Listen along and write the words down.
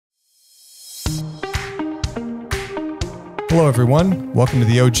Hello, everyone. Welcome to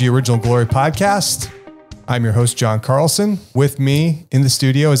the OG Original Glory podcast. I'm your host, John Carlson. With me in the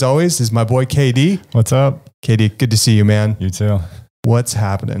studio, as always, is my boy, KD. What's up? KD, good to see you, man. You too. What's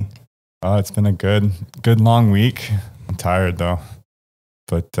happening? It's been a good long week. I'm tired though,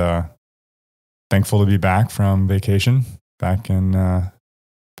 but thankful to be back from vacation, back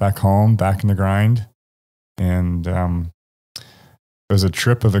home, back in the grind. And it was a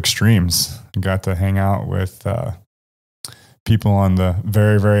trip of extremes. I got to hang out with people on the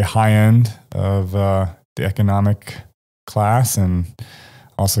very, very high end of the economic class, and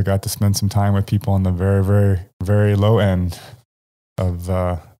also got to spend some time with people on the very, very, very low end of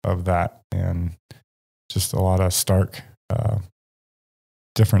that, and just a lot of stark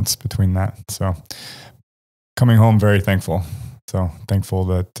difference between that. So coming home, very thankful. So thankful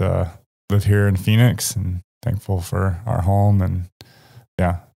that live here in Phoenix, and thankful for our home, and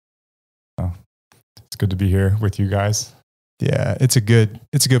yeah, so it's good to be here with you guys. Yeah, it's a good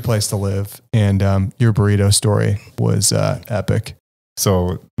place to live. And your burrito story was epic.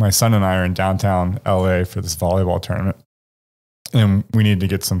 So my son and I are in downtown LA for this volleyball tournament, and we need to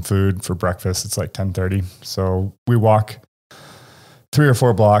get some food for breakfast. It's like 10:30. So we walk 3 or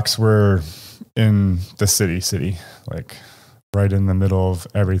 4 blocks. We're in the city, like right in the middle of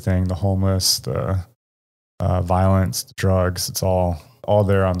everything, the homeless, the violence, the drugs. It's all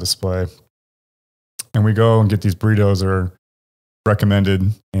there on display. And we go and get these burritos that are recommended,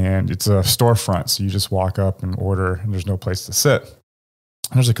 and it's a storefront. So you just walk up and order, and there's no place to sit.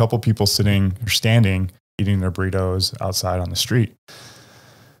 And there's a couple people sitting or standing, eating their burritos outside on the street.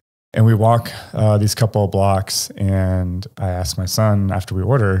 And we walk these couple of blocks, and I asked my son after we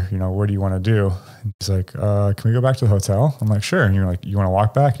order, where do you want to do? And he's like, can we go back to the hotel? I'm like, sure. And you're like, you want to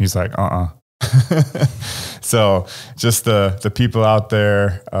walk back? And he's like, So just the people out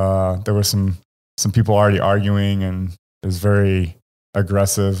there, there were some people already arguing, and it was very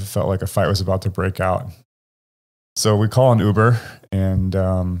aggressive. It felt like a fight was about to break out. So we call an Uber, and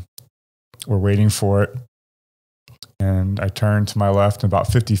we're waiting for it. And I turned to my left, and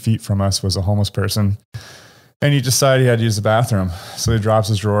about 50 feet from us was a homeless person. And he decided he had to use the bathroom. So he drops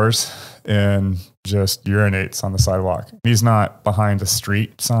his drawers and just urinates on the sidewalk. He's not behind a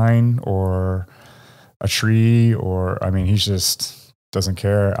street sign or a tree, he just doesn't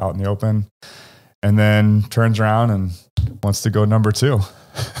care, out in the open. And then turns around and wants to go number 2.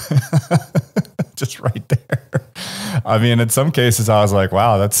 Just right there. In some cases I was like,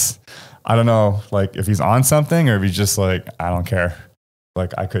 wow, I don't know, like if he's on something, or if he's just like, I don't care.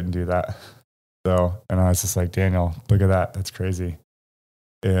 Like I couldn't do that. So, and I was just like, Daniel, look at that. That's crazy.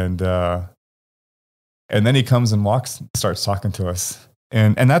 And then he comes and starts talking to us,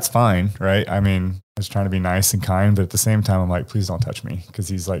 and that's fine. Right. I was trying to be nice and kind, but at the same time, I'm like, please don't touch me. Cause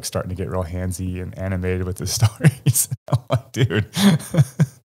he's like starting to get real handsy and animated with his stories. I'm like, dude,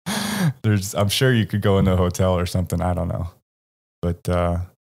 I'm sure you could go into a hotel or something. I don't know. But,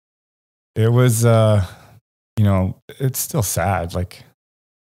 it was, it's still sad. Like,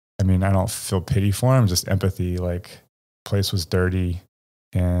 I don't feel pity for him, just empathy. Like, the place was dirty,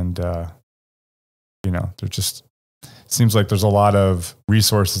 and, it seems like there's a lot of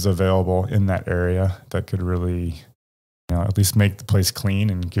resources available in that area that could really, at least make the place clean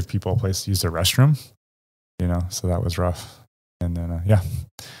and give people a place to use their restroom, so that was rough. And then,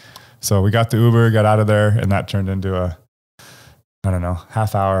 so we got the Uber, got out of there, and that turned into a,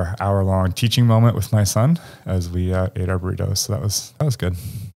 hour long teaching moment with my son as we ate our burritos. So that was good.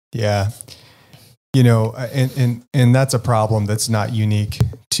 Yeah. And that's a problem that's not unique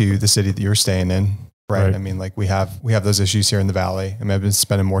to the city that you're staying in, right? Like we have those issues here in the Valley. I've been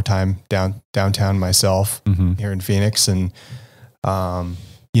spending more time downtown myself here in Phoenix. And,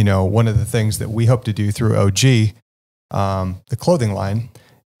 one of the things that we hope to do through OG, the clothing line,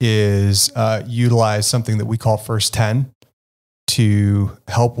 is utilize something that we call First 10 to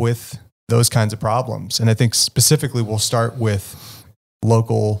help with those kinds of problems. And I think specifically we'll start with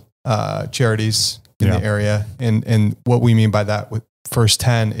local charities in the area. And what we mean by that with First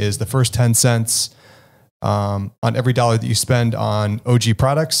 10 is the first 10 cents on every dollar that you spend on OG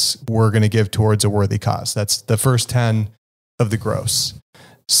products, we're going to give towards a worthy cause. That's the first 10 of the gross.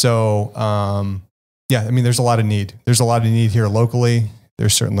 So, there's a lot of need. There's a lot of need here locally.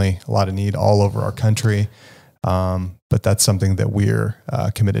 There's certainly a lot of need all over our country. But that's something that we're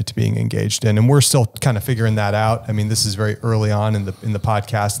committed to being engaged in. And we're still kind of figuring that out. This is very early on in the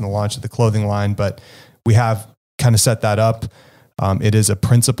podcast and the launch of the clothing line, but we have kind of set that up. It is a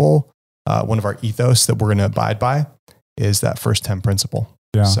principle. One of our ethos that we're going to abide by is that first 10 principle.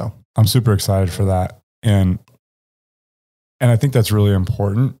 Yeah. So I'm super excited for that. And I think that's really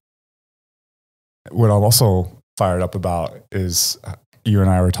important. What I'm also fired up about is you and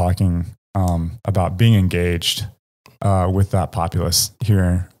I were talking about being engaged with that populace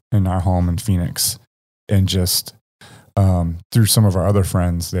here in our home in Phoenix, and just through some of our other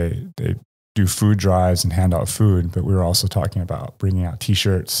friends, they do food drives and hand out food, but we were also talking about bringing out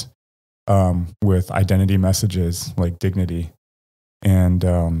T-shirts with identity messages like dignity. And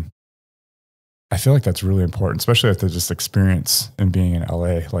I feel like that's really important, especially after this experience in being in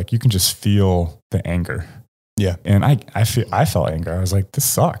LA. Like, you can just feel the anger. Yeah. And I felt anger. I was like, this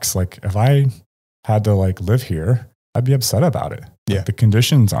sucks. Like, if I had to like live here, I'd be upset about it. Yeah. Like, the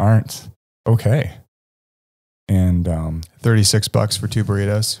conditions aren't okay. And $36 for 2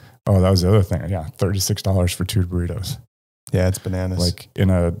 burritos. Oh, that was the other thing. Yeah. $36 for 2 burritos. Yeah. It's bananas. Like, in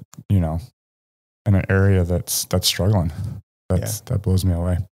an area that's struggling. That blows me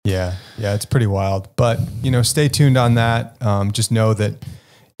away. Yeah. Yeah. It's pretty wild, but stay tuned on that. Just know that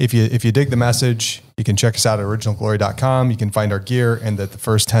if you dig the message, you can check us out at originalglory.com. You can find our gear, and that the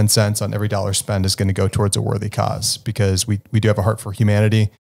first 10 cents on every dollar spent is going to go towards a worthy cause, because we do have a heart for humanity.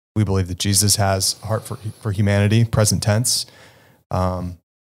 We believe that Jesus has a heart for humanity, present tense. But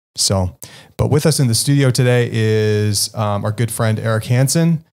with us in the studio today is our good friend, Erik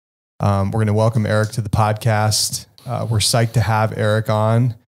Hanson. We're going to welcome Erik to the podcast. We're psyched to have Erik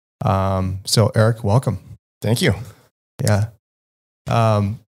on. So Erik, welcome. Thank you. Yeah.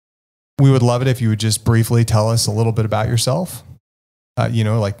 We would love it if you would just briefly tell us a little bit about yourself. Like,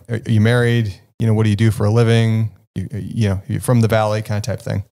 are you married? What do you do for a living? You're from the Valley, kind of type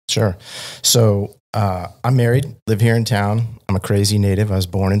thing. Sure. So, I'm married, live here in town. I'm a crazy native. I was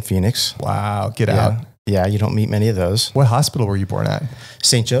born in Phoenix. Wow. Get out. Yeah. You don't meet many of those. What hospital were you born at?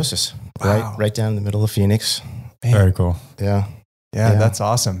 St. Joseph's. Wow. Right down in the middle of Phoenix. Man. Very cool. Yeah. Yeah, that's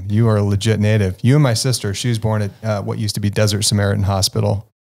awesome. You are a legit native. You and my sister, she was born at what used to be Desert Samaritan Hospital.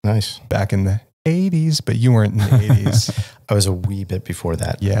 Nice. Back in the 80s, but you weren't in the 80s. I was a wee bit before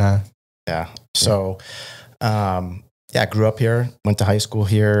that. Yeah. Yeah. So, I grew up here, went to high school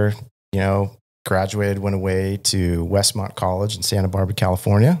here, graduated, went away to Westmont College in Santa Barbara,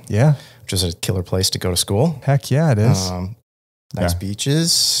 California. Yeah. Which is a killer place to go to school. Heck yeah, it is. Nice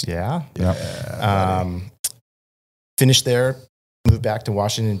beaches. Yeah. Yeah. Finished there, moved back to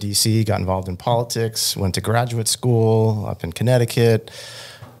Washington, D.C., got involved in politics, went to graduate school up in Connecticut,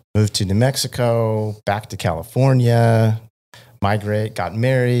 moved to New Mexico, back to California, got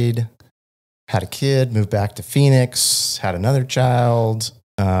married, had a kid, moved back to Phoenix, had another child,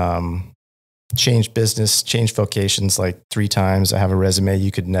 changed business, changed vocations like 3 times. I have a resume you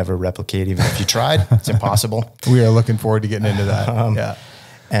could never replicate even if you tried. It's impossible. We are looking forward to getting into that. Yeah.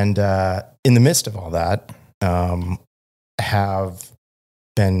 And in the midst of all that, have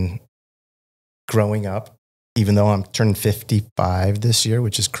been growing up, even though I'm turning 55 this year,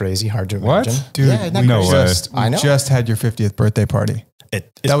 which is crazy, hard to imagine. What? Dude, yeah, we just had your 50th birthday party.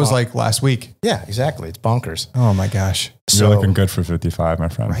 That was like last week. Yeah, exactly. It's bonkers. Oh my gosh. You're looking good for 55, my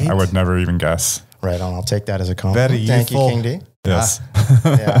friend. Right? I would never even guess. Right on. I'll take that as a compliment. Very Thank you, youthful. King D. Yes.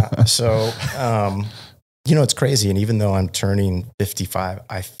 Yeah. So, it's crazy. And even though I'm turning 55,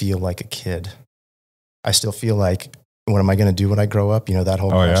 I feel like a kid. I still feel like, what am I going to do when I grow up? That whole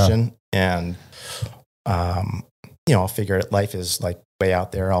question. Yeah. And, I'll figure it. Life is like way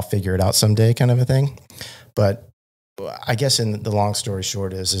out there. I'll figure it out someday, kind of a thing. But I guess in the long story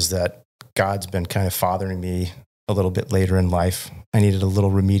short is that God's been kind of fathering me a little bit later in life. I needed a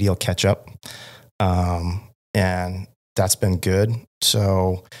little remedial catch up. And that's been good.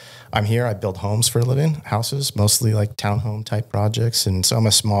 So I'm here. I build homes for a living, houses, mostly like townhome type projects. And so I'm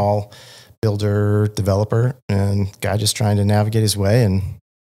a small builder, developer, and guy just trying to navigate his way. And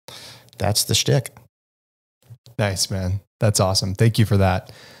that's the shtick. Nice, man. That's awesome. Thank you for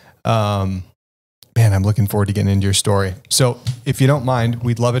that. Man, I'm looking forward to getting into your story. So if you don't mind,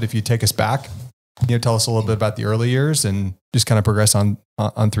 we'd love it if you take us back, tell us a little bit about the early years and just kind of progress on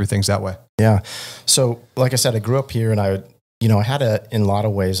through things that way. Yeah. So like I said, I grew up here, and in a lot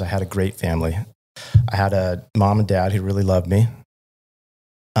of ways, I had a great family. I had a mom and dad who really loved me.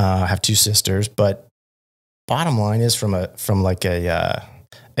 I have 2 sisters, but bottom line is from a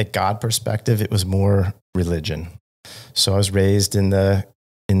God perspective, it was more religion. So I was raised in the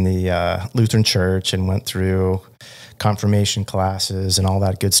Lutheran church and went through confirmation classes and all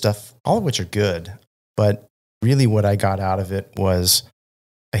that good stuff, all of which are good. But really what I got out of it was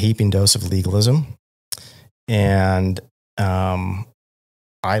a heaping dose of legalism. And when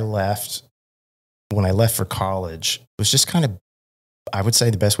I left for college, it was just kind of, I would say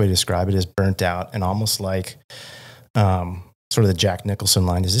the best way to describe it is burnt out, and almost like sort of the Jack Nicholson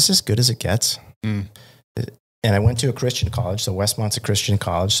line, is this as good as it gets? Mm. And I went to a Christian college. So Westmont's a Christian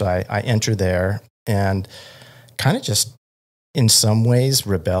college. So I entered there and kind of just in some ways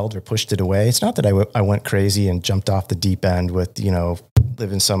rebelled or pushed it away. It's not that I went crazy and jumped off the deep end with,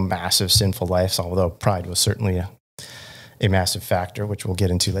 living some massive sinful life, although pride was certainly a massive factor, which we'll get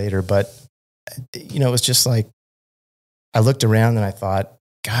into later. But, it was just like, I looked around and I thought,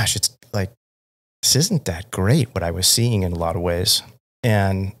 gosh, it's like, this isn't that great what I was seeing in a lot of ways.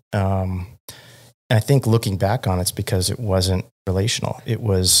 And I think looking back on it's because it wasn't relational. It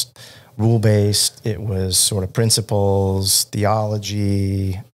was rule-based. It was sort of principles,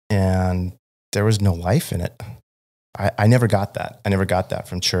 theology, and there was no life in it. I never got that. I never got that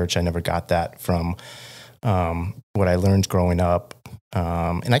from church. I never got that from what I learned growing up.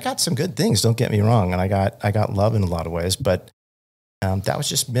 And I got some good things, don't get me wrong. And I got love in a lot of ways, but that was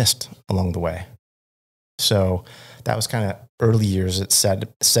just missed along the way. So that was kind of early years. It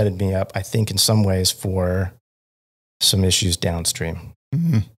set me up, I think, in some ways for some issues downstream.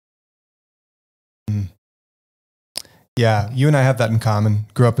 Mm-hmm. Mm-hmm. Yeah, you and I have that in common.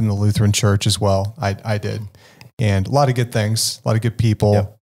 Grew up in the Lutheran church as well. I did. And a lot of good things, a lot of good people.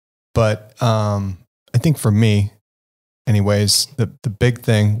 Yep. But I think for me, anyways, the big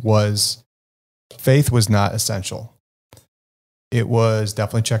thing was faith was not essential. It was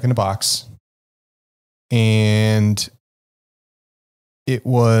definitely checking a box. And it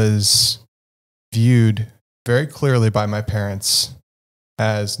was viewed very clearly by my parents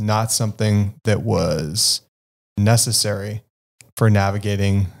as not something that was necessary for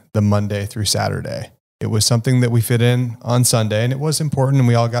navigating the Monday through Saturday. It was something that we fit in on Sunday, and it was important, and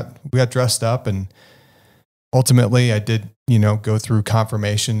we got dressed up, and ultimately I did, go through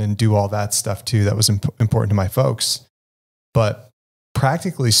confirmation and do all that stuff too. That was important to my folks. But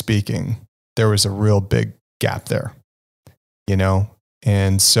practically speaking, there was a real big gap there,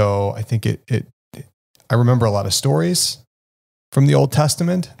 And so I think I remember a lot of stories from the Old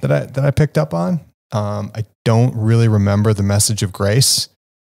Testament that I picked up on. I don't really remember the message of grace,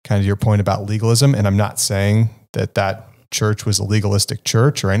 kind of your point about legalism. And I'm not saying that church was a legalistic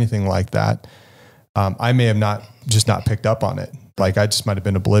church or anything like that. I may have not picked up on it. Like I just might've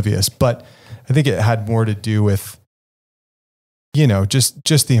been oblivious, but I think it had more to do with,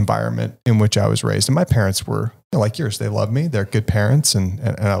 just the environment in which I was raised. And my parents were like yours. They love me. They're good parents and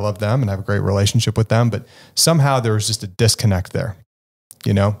I love them and I have a great relationship with them, but somehow there was just a disconnect there,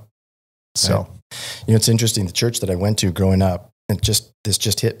 So, right. It's interesting. The church that I went to growing up, this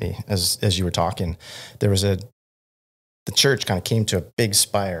just hit me as you were talking. The church kind of came to a big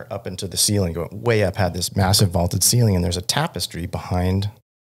spire up into the ceiling, going way up, had this massive vaulted ceiling, and there's a tapestry behind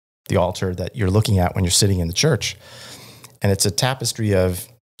the altar that you're looking at when you're sitting in the church. And it's a tapestry of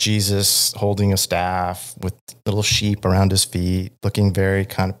Jesus holding a staff with little sheep around his feet, looking very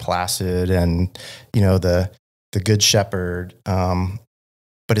kind of placid and, the good shepherd.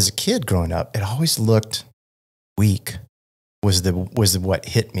 But as a kid growing up, it always looked weak was what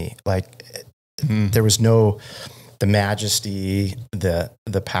hit me. Like there was no, the majesty,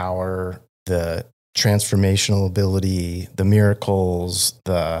 the power, the transformational ability, the miracles,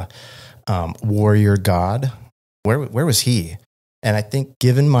 the warrior God. Where was he? And I think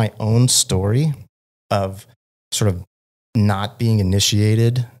given my own story of sort of not being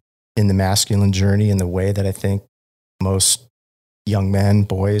initiated in the masculine journey in the way that I think most young men,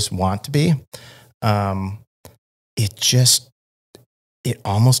 boys want to be, it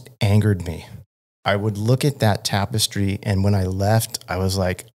almost angered me. I would look at that tapestry, and when I left, I was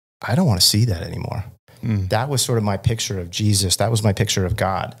like, I don't want to see that anymore. That was sort of my picture of Jesus. That was my picture of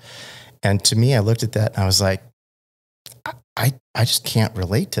God. And to me, I looked at that and I was like, I just can't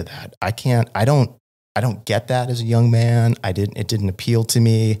relate to that. I don't get that as a young man. It didn't appeal to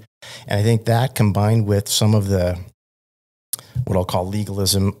me. And I think that combined with some of the, what I'll call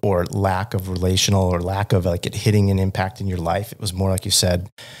legalism or lack of relational or lack of like it hitting an impact in your life. It was more like you said,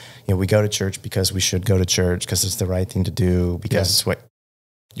 we go to church because we should go to church because it's the right thing to do, because it's what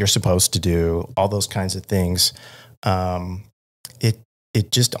you're supposed to do, all those kinds of things. It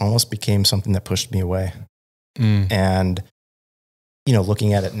just almost became something that pushed me away. And,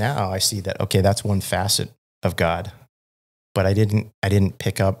 looking at it now, I see that, okay, that's one facet of God, but I didn't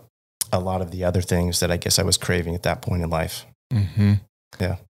pick up a lot of the other things that I guess I was craving at that point in life. Mm-hmm.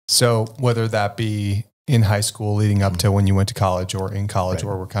 Yeah. So whether that be in high school leading up to when you went to college or in college,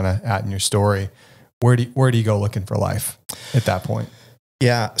 where we're kind of at in your story, where do you go looking for life at that point?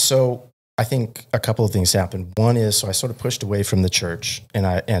 Yeah. So I think a couple of things happened. One is, so I sort of pushed away from the church,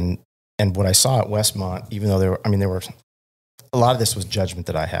 and what I saw at Westmont, even though there were a lot of this was judgment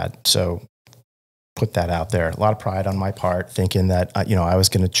that I had. So put that out there. A lot of pride on my part, thinking that, I was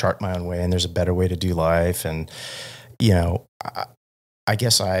going to chart my own way and there's a better way to do life. And, I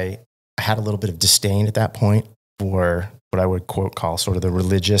guess I had a little bit of disdain at that point for what I would quote call sort of the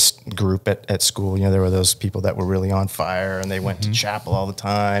religious group at school. You know, there were those people that were really on fire and they went to chapel all the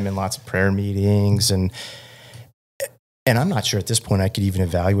time and lots of prayer meetings. And I'm not sure at this point I could even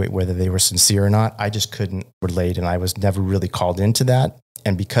evaluate whether they were sincere or not. I just couldn't relate. And I was never really called into that.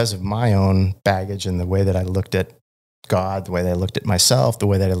 And because of my own baggage and the way that I looked at God, the way that I looked at myself, the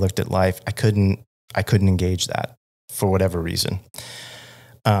way that I looked at life, I couldn't engage that for whatever reason.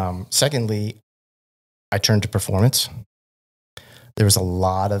 Secondly, I turned to performance. There was a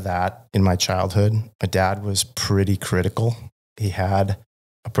lot of that in my childhood. My dad was pretty critical. He had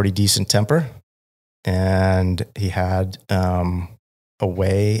a pretty decent temper, and he had a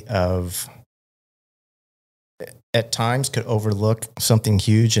way of, at times could overlook something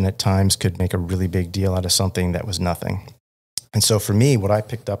huge and at times could make a really big deal out of something that was nothing. And so for me, what I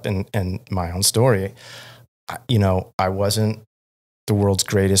picked up in my own story, you know, I wasn't the world's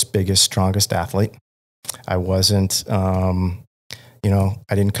greatest, biggest, strongest athlete. I wasn't, you know,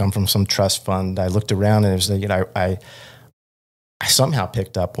 I didn't come from some trust fund. I looked around and it was like, you know, I somehow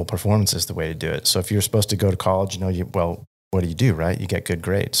picked up, well, performance is the way to do it. So if you're supposed to go to college, you know, well, what do, right? You get good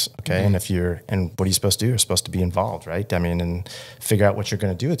grades. Okay. Mm-hmm. And what are you supposed to do? You're supposed to be involved, right? I mean, and figure out what you're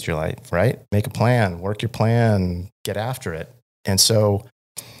going to do with your life, right? Make a plan, work your plan, get after it. And so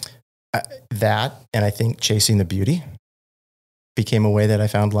that, and I think chasing the beauty became a way that I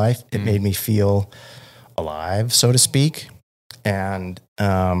found life. It made me feel alive, so to speak. And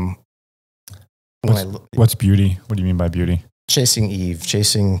what's beauty? What do you mean by beauty? Chasing Eve,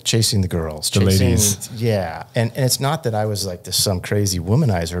 chasing the girls, the ladies. Yeah. And it's not that I was like this, some crazy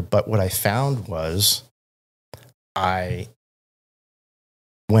womanizer, but what I found was when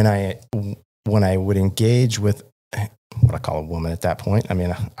I would engage with what I call a woman at that point, I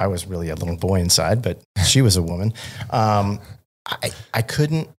mean, I was really a little boy inside, but she was a woman. I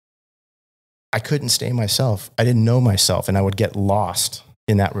couldn't stay myself. I didn't know myself, and I would get lost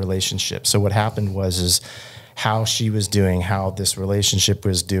in that relationship. So what happened was how she was doing, how this relationship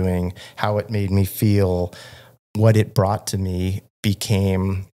was doing, how it made me feel, what it brought to me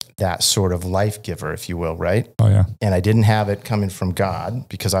became that sort of life giver, if you will, right? Oh, yeah. And I didn't have it coming from God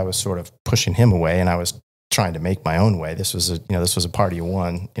because I was sort of pushing him away and I was trying to make my own way. This was a party of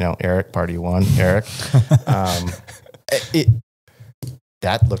one, you know, Eric, party of one, Eric.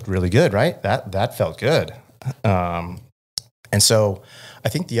 That looked really good, right? That felt good. And so I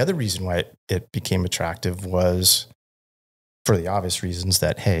think the other reason why it became attractive was for the obvious reasons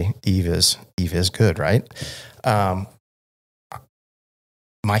that, hey, Eve is good, right?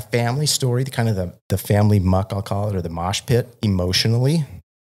 My family story, the family muck, I'll call it, or the mosh pit, emotionally,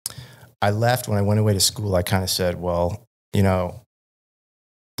 I left when I went away to school. I kind of said, well, you know,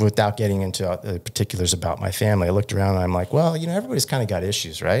 without getting into the particulars about my family, I looked around and I'm like, well, you know, everybody's kind of got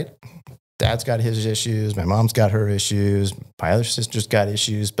issues, right? Dad's got his issues. My mom's got her issues. My other sister's got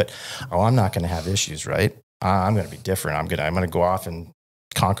issues, but I'm not going to have issues, right? I'm going to be different. I'm going to go off and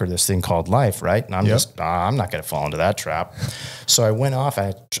conquer this thing called life, right? And I'm not going to fall into that trap. So I went off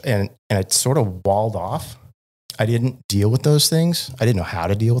and I sort of walled off. I didn't deal with those things. I didn't know how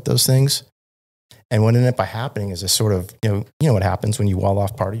to deal with those things. And what ended up by happening is a sort of, you know what happens when you wall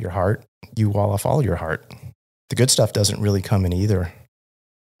off part of your heart, you wall off all of your heart. The good stuff doesn't really come in either.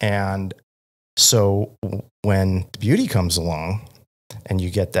 And so when the beauty comes along and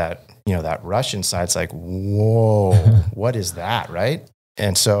you get that, you know, that rush inside, it's like, whoa, what is that? Right.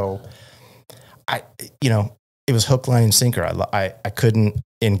 And so it was hook, line, and sinker. I couldn't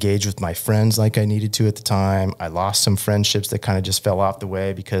engage with my friends like I needed to at the time. I lost some friendships that kind of just fell off the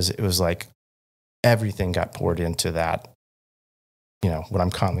way because it was like everything got poured into that, you know, what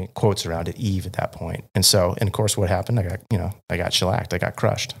I'm calling quotes around it, Eve at that point. And of course, what happened? I got shellacked. I got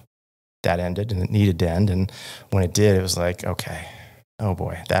crushed. That ended and it needed to end. And when it did, it was like, okay, oh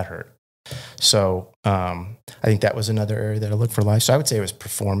boy, that hurt. So I think that was another area that I looked for life. So I would say it was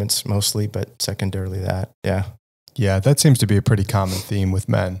performance mostly, but secondarily that, yeah. Yeah, that seems to be a pretty common theme with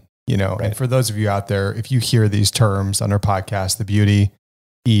men, you know. Right. And for those of you out there, if you hear these terms on our podcast, the beauty,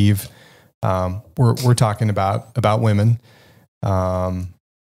 Eve, we're talking about women.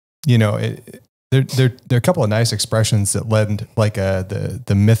 You know, there are a couple of nice expressions that lend like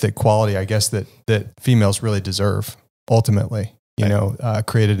the mythic quality, I guess, that females really deserve ultimately. You know,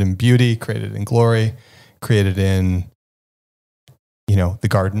 created in beauty, created in glory, created in, you know, the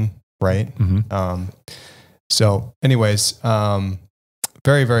garden, right? Mm-hmm. So anyways,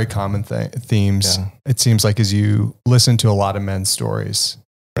 very, very common themes. Yeah. It seems like as you listen to a lot of men's stories,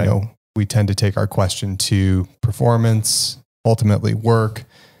 right, you know, we tend to take our question to performance, ultimately work,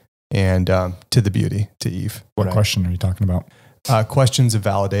 and to the beauty, to Eve. What question are you talking about? Questions of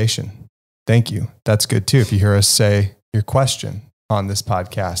validation. Thank you. That's good too. If you hear us say your question on this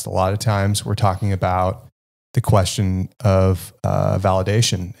podcast, a lot of times we're talking about the question of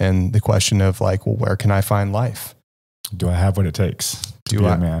validation and the question of like, well, where can I find life? Do I have what it takes to be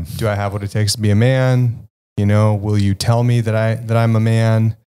a man? Do I have what it takes to be a man? You know, will you tell me that I'm a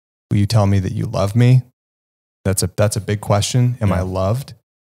man? Will you tell me that you love me? That's a big question. Am I loved?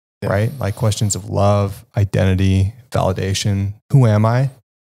 Yeah. Right? Like questions of love, identity, validation. Who am I?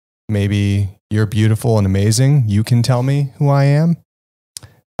 Maybe you're beautiful and amazing. You can tell me who I am.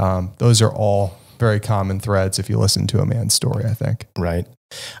 Those are all very common threads if you listen to a man's story, I think. Right.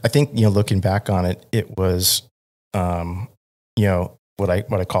 I think, you know, looking back on it, it was, you know, what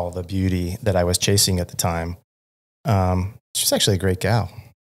I call the beauty that I was chasing at the time. She was actually a great gal.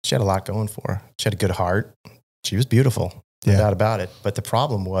 She had a lot going for her. She had a good heart. She was beautiful, no doubt about it. But the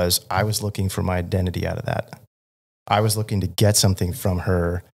problem was I was looking for my identity out of that. I was looking to get something from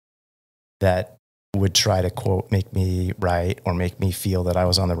her that would try to, quote, make me right, or make me feel that I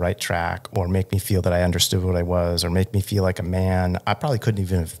was on the right track, or make me feel that I understood what I was, or make me feel like a man. I probably couldn't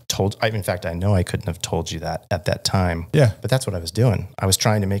even have told, in fact, I know I couldn't have told you that at that time. Yeah. But that's what I was doing. I was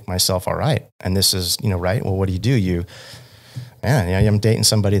trying to make myself all right. And this is, you know, right? Well, what do? Man, yeah, I'm dating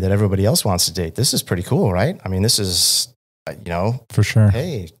somebody that everybody else wants to date. This is pretty cool, right? I mean, this is, you know. For sure.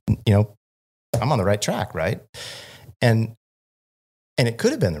 Hey, you know, I'm on the right track, right? And it could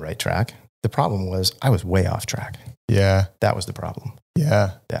have been the right track. The problem was I was way off track. Yeah. That was the problem.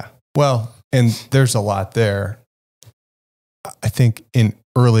 Yeah. Yeah. Well, and there's a lot there. I think in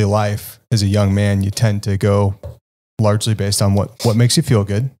early life as a young man, you tend to go largely based on what makes you feel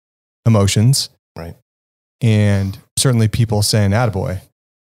good, emotions. Right. And certainly people saying, attaboy,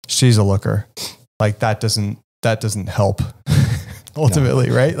 she's a looker. Like that doesn't help ultimately,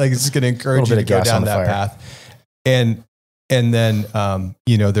 no. Right? Like it's just going to encourage you to go down that path. And then,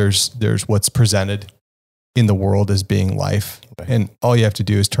 you know, there's what's presented in the world as being life. Right. And all you have to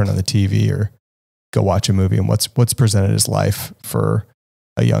do is turn on the TV or go watch a movie and what's presented as life for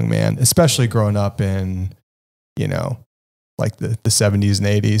a young man, especially growing up in, you know, like the 70s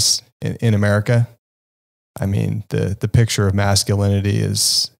and 80s in America. I mean, the picture of masculinity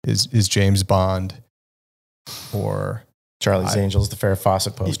is James Bond or Charlie's Angels, the Farrah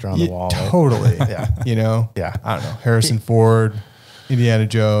Fawcett poster on the wall. Totally. Right? Yeah. You know? Yeah. I don't know. Harrison Ford, Indiana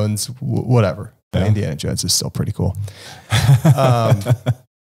Jones, whatever. Yeah. Indiana Jones is still pretty cool.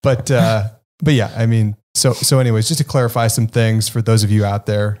 But yeah, I mean, so anyways, just to clarify some things for those of you out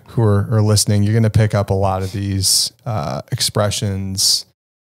there who are listening, you're going to pick up a lot of these expressions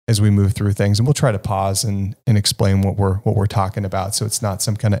as we move through things, and we'll try to pause and explain what we're talking about, so it's not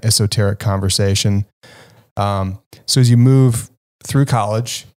some kind of esoteric conversation. So as you move through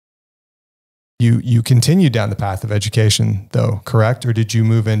college, you continue down the path of education, though, correct? Or did you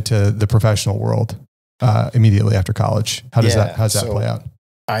move into the professional world immediately after college? How does that play out?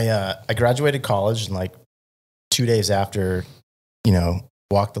 I graduated college, and like 2 days after, you know,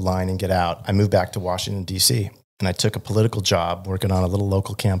 walk the line and get out, I moved back to Washington, D.C., and I took a political job working on a little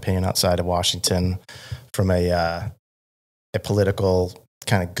local campaign outside of Washington from a political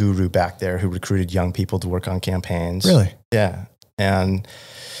kind of guru back there who recruited young people to work on campaigns. Really? Yeah. And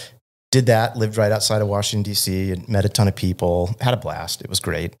did that, lived right outside of Washington, D.C., and met a ton of people, had a blast. It was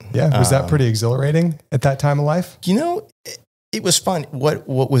great. Yeah. Was that pretty exhilarating at that time of life? You know, it was fun. What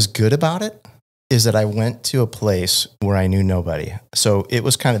was good about it is that I went to a place where I knew nobody. So it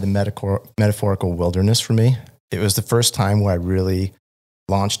was kind of the metaphorical wilderness for me. It was the first time where I really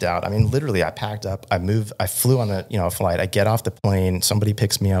launched out. I mean, literally, I packed up, I flew on a flight. I get off the plane, somebody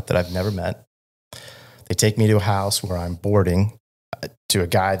picks me up that I've never met. They take me to a house where I'm boarding to a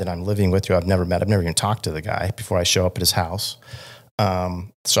guy that I'm living with who I've never met. I've never even talked to the guy before I show up at his house.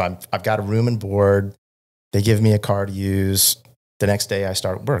 So I've got a room and board. They give me a car to use. The next day I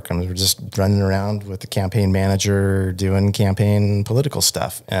start work. We're just running around with the campaign manager doing campaign political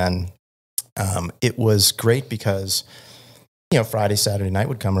stuff. And it was great because, you know, Friday, Saturday night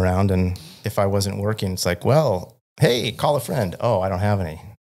would come around, and if I wasn't working, it's like, well, hey, call a friend. Oh, I don't have any.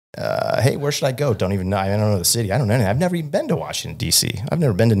 Hey, where should I go? Don't even know. I don't know the city. I don't know anything. I've never even been to Washington, D.C. I've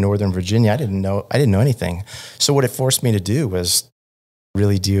never been to Northern Virginia. I didn't know anything. So what it forced me to do was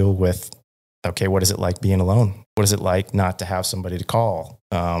really deal with, okay, what is it like being alone? What is it like not to have somebody to call?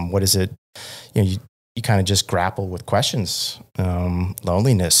 What is it, you know, you kind of just grapple with questions,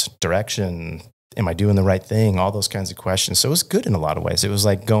 loneliness, direction, am I doing the right thing? All those kinds of questions. So it was good in a lot of ways. It was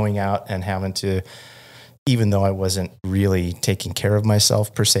like going out and having to, even though I wasn't really taking care of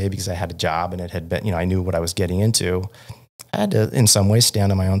myself per se, because I had a job and it had been, you know, I knew what I was getting into. I had to, in some ways,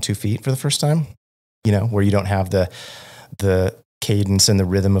 stand on my own 2 feet for the first time, you know, where you don't have the cadence and the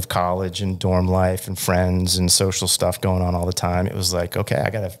rhythm of college and dorm life and friends and social stuff going on all the time. It was like, okay, I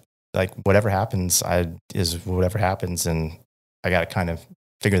got to, like, whatever happens is whatever happens. And I got to kind of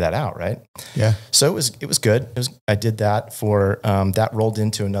figure that out. Right. Yeah. So it was good. I did that for, that rolled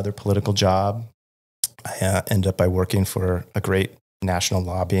into another political job. I ended up by working for a great national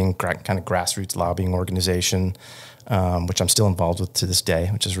lobbying, kind of grassroots lobbying organization, which I'm still involved with to this day,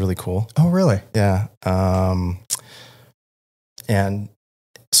 which is really cool. Oh, really? Yeah. And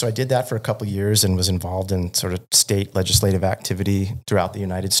so I did that for a couple of years and was involved in sort of state legislative activity throughout the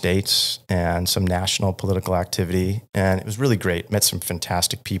United States and some national political activity. And it was really great. Met some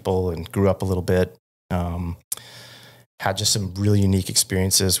fantastic people and grew up a little bit. Had just some really unique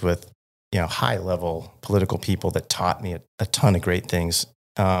experiences with, high level political people that taught me a ton of great things.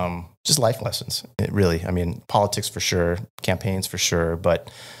 Just life lessons. It really, politics for sure, campaigns for sure, but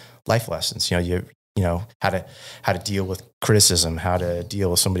life lessons. How to deal with criticism, how to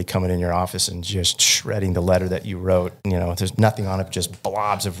deal with somebody coming in your office and just shredding the letter that you wrote. There's nothing on it, just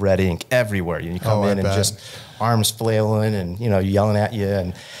blobs of red ink everywhere. You come in and just arms flailing and, yelling at you.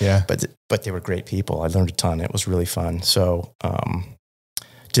 And yeah, but they were great people. I learned a ton. It was really fun. So,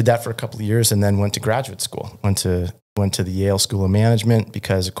 did that for a couple of years and then went to graduate school, went to the Yale School of Management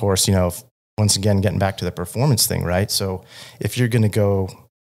because, of course, once again, getting back to the performance thing, right? So if you're going to go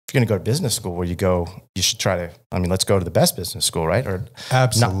to business school where you should try to, let's go to the best business school, right? Or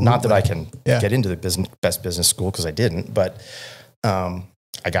absolutely. Not that I can get into the best business school because I didn't, but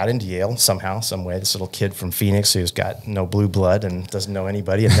I got into Yale somehow, some way. This little kid from Phoenix who's got no blue blood and doesn't know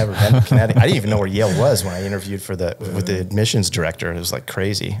anybody and never been to Connecticut. I didn't even know where Yale was when I interviewed with the admissions director. It was like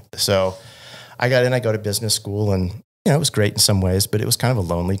crazy. So I got in, I go to business school and, it was great in some ways, but it was kind of a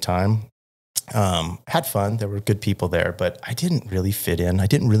lonely time. Had fun. There were good people there, but I didn't really fit in. I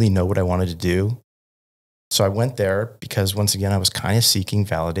didn't really know what I wanted to do. So I went there because once again, I was kind of seeking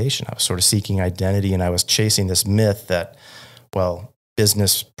validation. I was sort of seeking identity and I was chasing this myth that, well,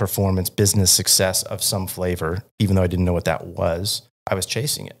 business performance, business success of some flavor, even though I didn't know what that was, I was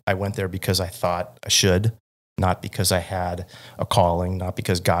chasing it. I went there because I thought I should, not because I had a calling, not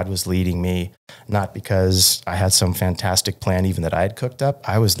because God was leading me, not because I had some fantastic plan even that I had cooked up.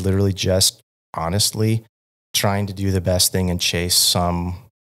 I was literally just honestly trying to do the best thing and chase some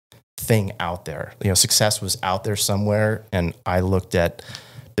thing out there. Success was out there somewhere. And I looked at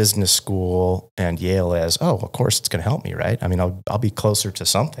business school and Yale as, oh, of course it's going to help me, right? I'll be closer to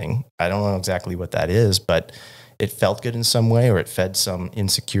something. I don't know exactly what that is, but it felt good in some way, or it fed some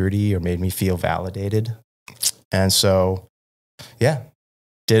insecurity or made me feel validated. And so, yeah,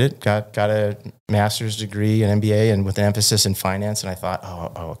 did it, got a master's degree, an MBA, and with an emphasis in finance. And I thought,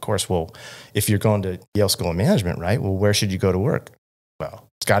 oh, of course, well, if you're going to Yale School of Management, right? Well, where should you go to work? Well,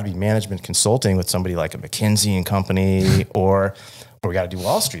 it's got to be management consulting with somebody like a McKinsey and Company, or we got to do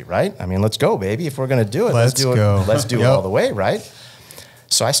Wall Street, right? Let's go, baby. If we're going to do it, let's do it. Let's do it all the way, right?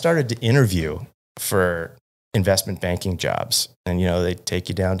 So I started to interview for investment banking jobs. And, they take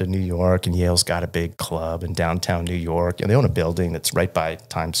you down to New York, and Yale's got a big club in downtown New York. And they own a building that's right by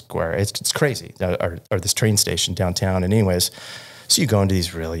Times Square. It's crazy, or this train station downtown. And anyways, so you go into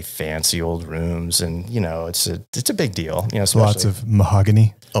these really fancy old rooms and, it's a big deal. Lots of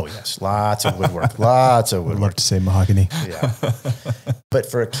mahogany. Oh, yes. Lots of woodwork. Lots of woodwork. I'd love to say mahogany. Yeah.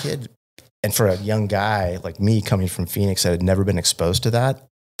 But for a kid and for a young guy like me coming from Phoenix that had never been exposed to that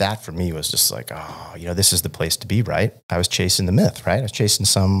for me was just like, oh, this is the place to be, right? I was chasing the myth, right? I was chasing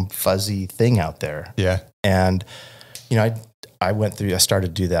some fuzzy thing out there. Yeah. And, I started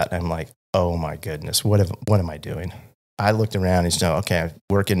to do that. And I'm like, oh my goodness, what am I doing? I looked around and said, okay, I'm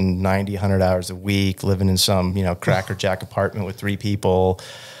working 90, 100 hours a week, living in some, Cracker Jack apartment with 3 people,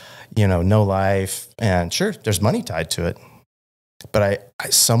 no life. And sure, there's money tied to it. But I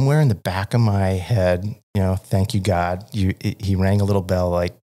somewhere in the back of my head, thank you, God, he rang a little bell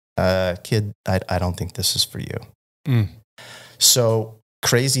like, kid, I don't think this is for you. Mm. So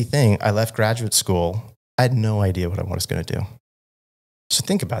crazy thing, I left graduate school. I had no idea what I was going to do. So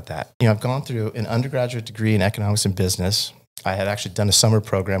think about that. I've gone through an undergraduate degree in economics and business. I had actually done a summer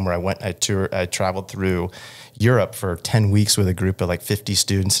program where I traveled through Europe for 10 weeks with a group of like 50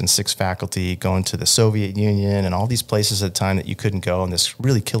 students and 6 faculty, going to the Soviet Union and all these places at a time that you couldn't go on this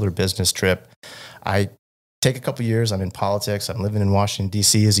really killer business trip. I take a couple years, I'm in politics, I'm living in Washington,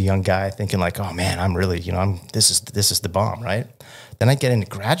 D.C. as a young guy, thinking like, oh man, I'm really, this is the bomb, right? Then I get into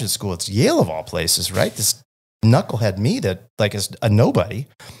graduate school. It's Yale of all places, right? This knucklehead me that like is a nobody.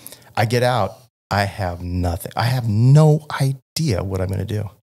 I get out. I have nothing. I have no idea what I'm going to do.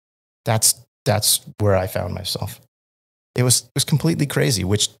 That's where I found myself. It was completely crazy,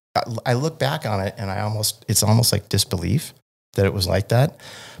 which I look back on it and it's almost like disbelief. that it was like that.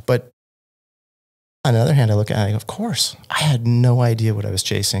 But on the other hand, I look at it and I go, of course, I had no idea what I was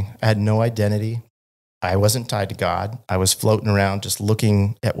chasing. I had no identity. I wasn't tied to God. I was floating around just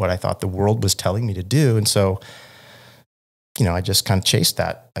looking at what I thought the world was telling me to do. And so, I just kind of chased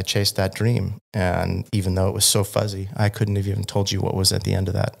that. I chased that dream. And even though it was so fuzzy, I couldn't have even told you what was at the end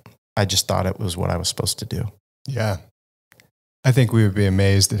of that. I just thought it was what I was supposed to do. Yeah. I think we would be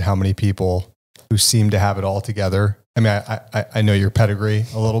amazed at how many people who seem to have it all together. I mean, I know your pedigree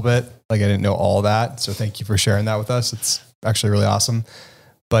a little bit. Like I didn't know all that. So thank you for sharing that with us. It's actually really awesome.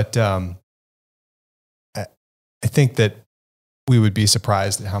 But I think that we would be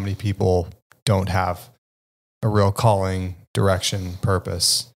surprised at how many people don't have a real calling, direction,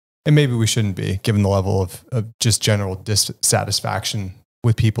 purpose. And maybe we shouldn't be, given the level of just general dissatisfaction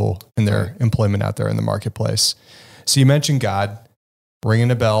with people in their employment out there in the marketplace. So you mentioned God,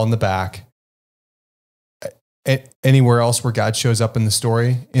 ringing a bell in the back. Anywhere else where God shows up in the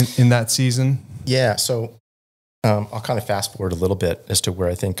story in that season? Yeah. So I'll kind of fast forward a little bit as to where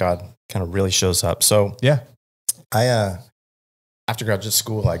I think God kind of really shows up. So yeah, after graduate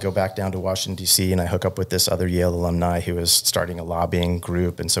school, I go back down to Washington, D.C., and I hook up with this other Yale alumni who was starting a lobbying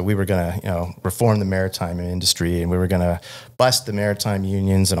group. And so we were going to, reform the maritime industry, and we were going to bust the maritime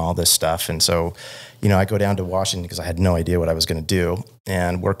unions and all this stuff. And so, I go down to Washington because I had no idea what I was going to do,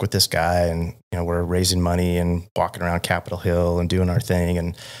 and work with this guy. And, we're raising money and walking around Capitol Hill and doing our thing.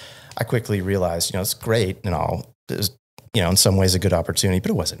 And I quickly realized, it's great and all. It was, in some ways a good opportunity, but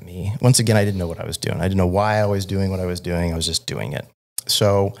it wasn't me. Once again, I didn't know what I was doing. I didn't know why I was doing what I was doing. I was just doing it.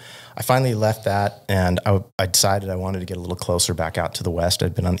 So I finally left that, and I decided I wanted to get a little closer back out to the West.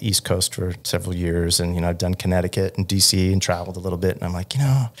 I'd been on the East Coast for several years, and, I've done Connecticut and DC and traveled a little bit. And I'm like,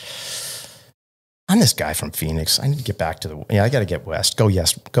 I'm this guy from Phoenix. I need to get back to I got to get West. Go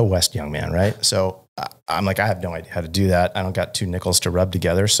West, young man. Right. So I'm like, I have no idea how to do that. I don't got two nickels to rub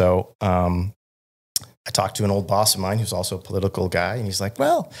together. So, I talked to an old boss of mine who's also a political guy, and he's like,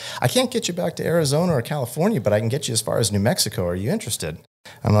 well, I can't get you back to Arizona or California, but I can get you as far as New Mexico. Are you interested?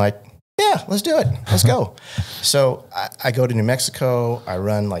 I'm like, yeah, let's do it. Let's go. So I go to New Mexico. I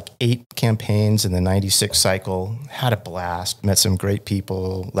run like 8 campaigns in the 96 cycle, had a blast, met some great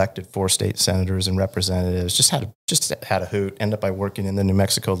people, elected 4 state senators and representatives, just had a hoot, ended up by working in the New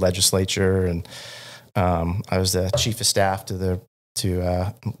Mexico legislature. And I was the chief of staff to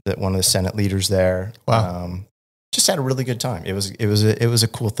one of the Senate leaders there. Wow. Just had a really good time. It was a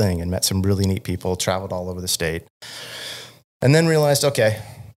cool thing, and met some really neat people, traveled all over the state, and then realized, okay,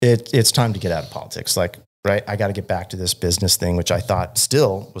 it's time to get out of politics. Like, right, I got to get back to this business thing, which I thought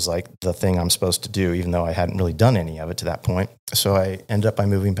still was like the thing I'm supposed to do, even though I hadn't really done any of it to that point. So I ended up by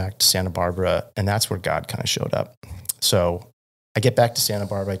moving back to Santa Barbara, and that's where God kind of showed up. So I get back to Santa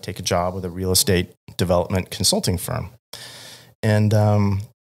Barbara, I take a job with a real estate development consulting firm. And I'm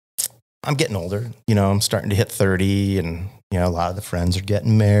getting older, I'm starting to hit 30, and, a lot of the friends are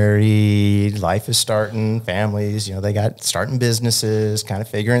getting married. Life is starting, families, they got starting businesses, kind of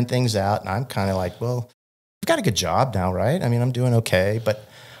figuring things out. And I'm kind of like, well, I've got a good job now, right? I mean, I'm doing okay. But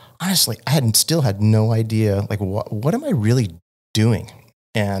honestly, I still had no idea, like, what am I really doing?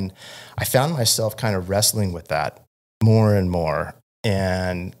 And I found myself kind of wrestling with that more and more.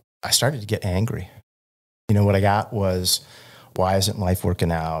 And I started to get angry. What I got was, why isn't life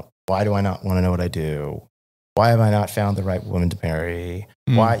working out? Why do I not want to know what I do? Why have I not found the right woman to marry?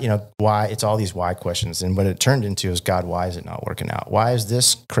 Why? It's all these why questions. And what it turned into is, God, why is it not working out? Why is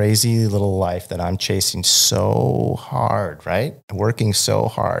this crazy little life that I'm chasing so hard, right? Working so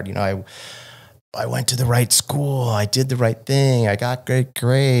hard. I went to the right school. I did the right thing. I got great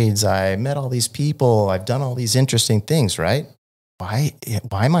grades. I met all these people. I've done all these interesting things, right? Why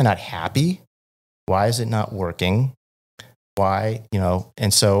am I not happy? Why is it not working? Why,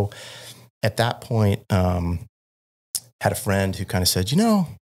 and so at that point, had a friend who kind of said, I'm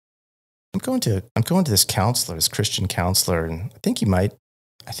going to this counselor, this Christian counselor, and I think you might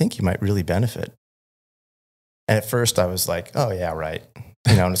really benefit. And at first I was like, oh yeah, right.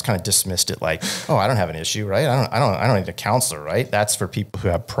 And just kind of dismissed it like, oh, I don't have an issue, right? I don't need a counselor, right? That's for people who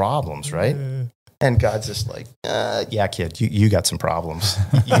have problems, right? And God's just like, yeah, kid, you got some problems.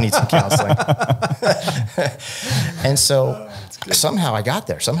 You need some counseling. And so somehow I got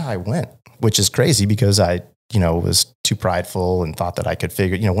there. Somehow I went, which is crazy because I, was too prideful and thought that I could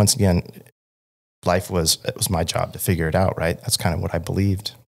figure, once again, it was my job to figure it out, right? That's kind of what I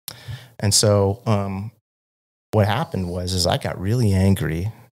believed. And so what happened was I got really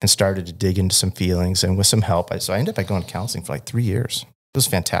angry and started to dig into some feelings, and with some help, so I ended up by going to counseling for like 3 years. It was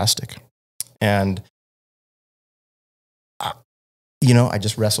fantastic. And, I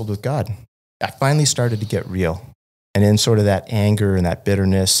just wrestled with God. I finally started to get real. And in sort of that anger and that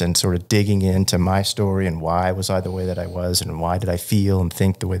bitterness and sort of digging into my story and why was I the way that I was and why did I feel and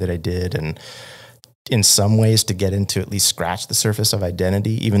think the way that I did, and in some ways to get into at least scratch the surface of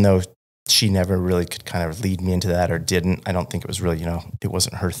identity, even though she never really could kind of lead me into that or didn't. I don't think it was really, it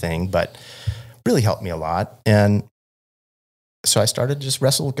wasn't her thing, but really helped me a lot. And so I started to just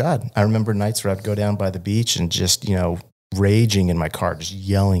wrestle with God. I remember nights where I'd go down by the beach and just, raging in my car, just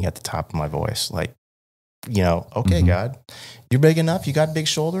yelling at the top of my voice, like, okay, God, you're big enough. You got big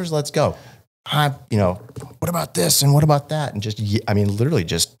shoulders. Let's go. What about this and what about that? And just, literally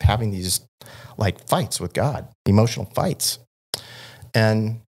just having these like fights with God, emotional fights.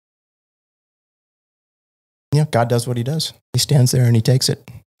 And, God does what he does. He stands there and he takes it.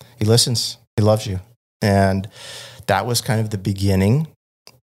 He listens. He loves you. And that was kind of the beginning,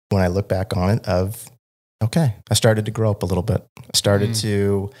 when I look back on it, of, okay, I started to grow up a little bit. I started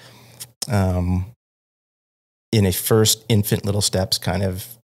to, in a first infant little steps, kind of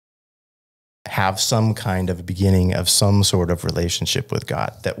have some kind of a beginning of some sort of relationship with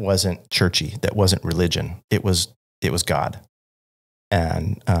God that wasn't churchy, that wasn't religion. It was God.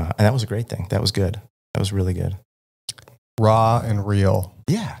 And that was a great thing. That was good. That was really good. Raw and real.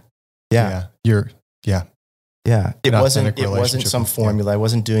 Yeah. It wasn't some formula. I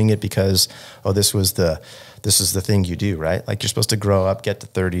wasn't doing it because, this is the thing you do, right? Like, you're supposed to grow up, get to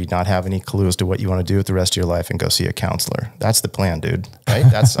 30, not have any clue as to what you want to do with the rest of your life, and go see a counselor. That's the plan, dude. Right?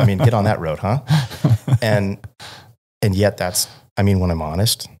 Get on that road, huh? And yet when I'm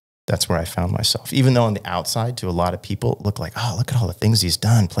honest, that's where I found myself. Even though on the outside, to a lot of people, it looked like, oh, look at all the things he's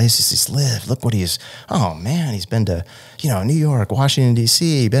done, places he's lived. Look what he's been to, New York, Washington,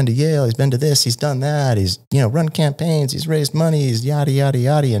 D.C., been to Yale, he's been to this, he's done that, he's, run campaigns, he's raised money, he's yada, yada,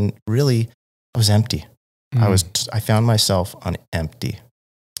 yada. And really, I was empty. I found myself on empty.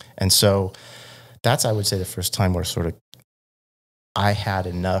 And so that's, I would say, the first time where sort of I had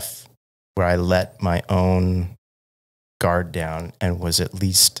enough, where I let my own guard down and was at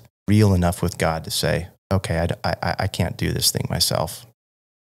least real enough with God to say, okay, I can't do this thing myself.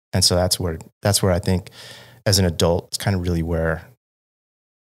 And so that's where I think, as an adult, it's kind of really where,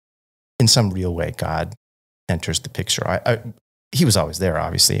 in some real way, God enters the picture. He was always there,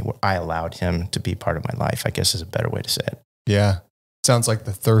 obviously. I allowed him to be part of my life, I guess, is a better way to say it. Yeah. Sounds like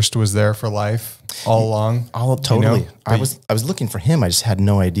the thirst was there for life all along. Totally. I was looking for him. I just had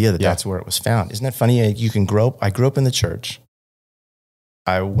no idea that that's where it was found. Isn't that funny? I grew up in the church.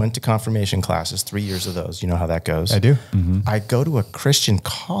 I went to confirmation classes, 3 years of those. You know how that goes. I do. Mm-hmm. I go to a Christian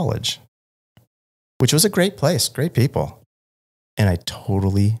college, which was a great place, great people. And I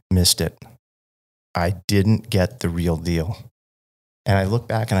totally missed it. I didn't get the real deal. And I look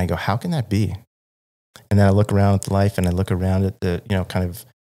back and I go, how can that be? And then I look around at life and I look around at the, kind of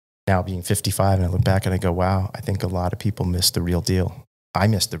now being 55, and I look back and I go, wow, I think a lot of people miss the real deal. I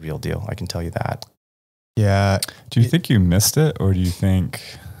missed the real deal. I can tell you that. Yeah. Do you think you missed it, or do you think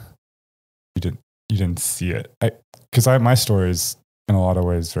you didn't see it? Because my story is in a lot of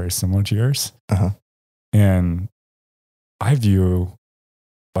ways very similar to yours. Uh-huh. And I view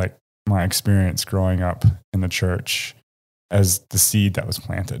like my experience growing up in the church as the seed that was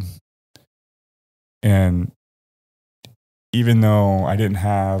planted. And even though I didn't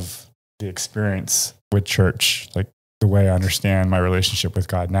have the experience with church, like the way I understand my relationship with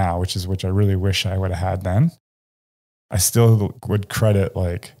God now, which I really wish I would have had then, I still would credit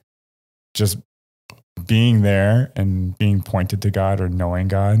like just being there and being pointed to God or knowing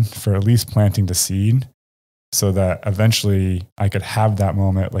God for at least planting the seed, so that eventually I could have that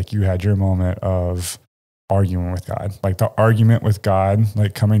moment like you had your moment of arguing with God, like the argument with God,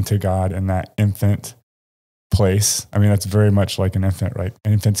 like coming to God in that infant place. That's very much like an infant, right?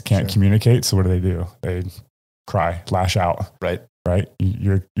 Infants can't communicate. So what do? They cry, lash out. Right.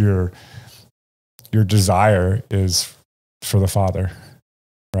 Your desire is for the Father,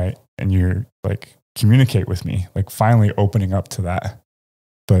 right? And you're like, communicate with me, like finally opening up to that.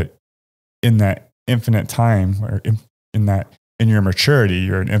 But in that infinite time, or in your maturity,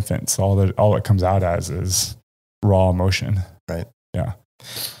 you're an infant. So all it comes out as is raw emotion. Right. Yeah.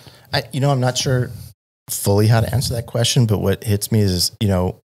 I'm not sure fully how to answer that question, but what hits me is,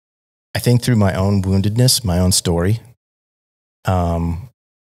 I think through my own woundedness, my own story, and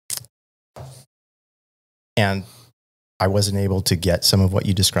I wasn't able to get some of what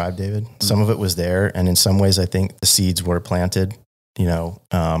you described, David. Some of it was there. And in some ways, I think the seeds were planted, it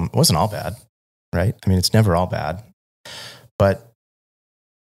wasn't all bad, right? It's never all bad. But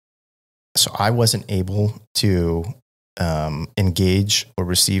so I wasn't able to engage or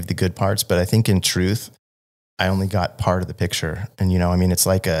receive the good parts. But I think in truth, I only got part of the picture. And, I mean, it's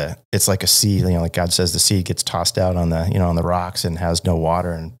like a seed, like God says, the seed gets tossed out on the, on the rocks and has no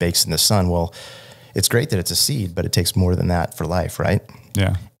water and bakes in the sun. Well, it's great that it's a seed, but it takes more than that for life. Right.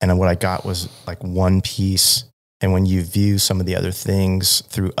 Yeah. And what I got was like one piece. And when you view some of the other things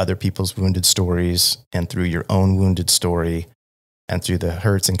through other people's wounded stories and through your own wounded story and through the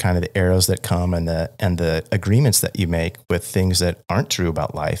hurts and kind of the arrows that come and the agreements that you make with things that aren't true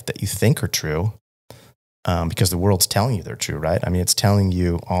about life that you think are true, because the world's telling you they're true, right? I mean, it's telling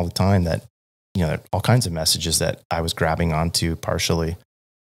you all the time that, all kinds of messages that I was grabbing onto partially.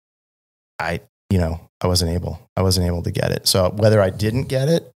 I wasn't able to get it. So whether I didn't get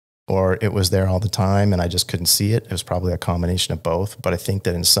it or it was there all the time and I just couldn't see it, it was probably a combination of both. But I think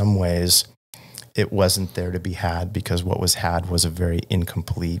that in some ways it wasn't there to be had because what was had was a very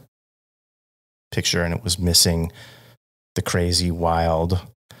incomplete picture and it was missing the crazy, wild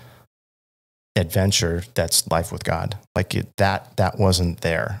adventure that's life with God. Like that wasn't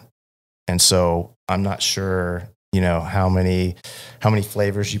there. And so I'm not sure, how many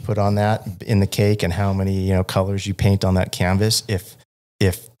flavors you put on that in the cake and how many, colors you paint on that canvas. If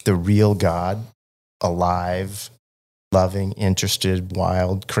the real God, alive, loving, interested,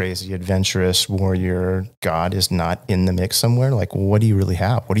 wild, crazy, adventurous warrior God is not in the mix somewhere, like, what do you really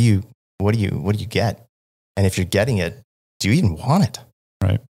have? What do you get? And if you're getting it, do you even want it?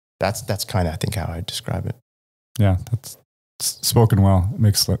 Right. That's kind of, I think, how I describe it. Yeah. That's spoken well. It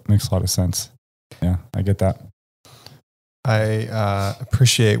makes a lot of sense. Yeah. I get that. I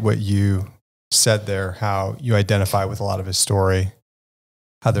appreciate what you said there, how you identify with a lot of his story,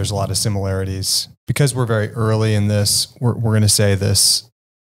 how there's a lot of similarities. Because we're very early in this, we're going to say this,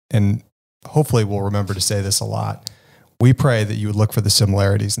 and hopefully we'll remember to say this a lot. We pray that you would look for the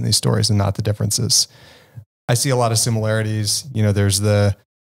similarities in these stories and not the differences. I see a lot of similarities. There's the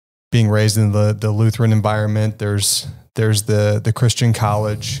being raised in the Lutheran environment. There's the Christian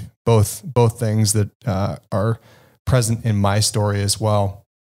college, both things that are present in my story as well.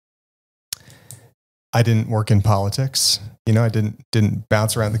 I didn't work in politics. I didn't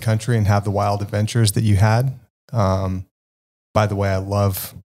bounce around the country and have the wild adventures that you had. By the way, I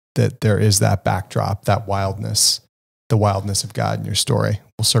love that there is that backdrop, that wildness, the wildness of God in your story.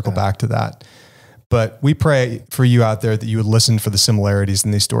 We'll circle back to that. But we pray for you out there that you would listen for the similarities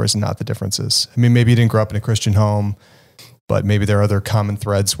in these stories and not the differences. I mean, maybe you didn't grow up in a Christian home, but maybe there are other common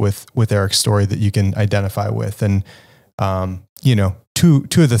threads with Erik's story that you can identify with. And,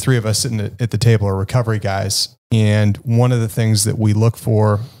 two of the three of us sitting at the table are recovery guys. And one of the things that we look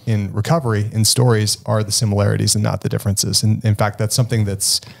for in recovery in stories are the similarities and not the differences. And in fact, that's something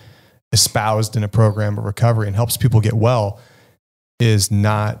that's espoused in a program of recovery and helps people get well, is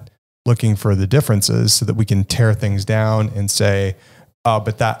not looking for the differences so that we can tear things down and say, oh,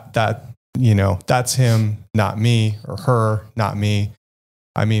 but that's him, not me, or her, not me.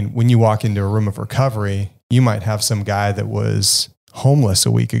 I mean, when you walk into a room of recovery, you might have some guy that was homeless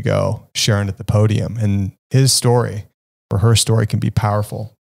a week ago sharing at the podium, and his story or her story can be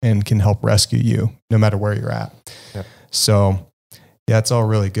powerful and can help rescue you no matter where you're at. Yep. So yeah, it's all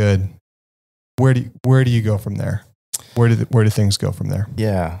really good. Where do you go from there? Where do things go from there?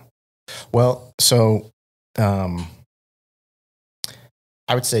 Yeah. Well, so, I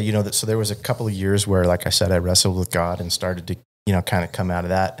would say, so there was a couple of years where, like I said, I wrestled with God and started to, kind of come out of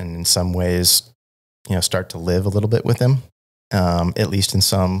that. And in some ways, start to live a little bit with him, at least in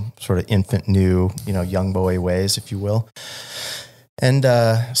some sort of infant, new, young boy ways, if you will. And,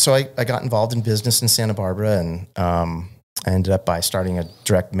 so I got involved in business in Santa Barbara and, I ended up by starting a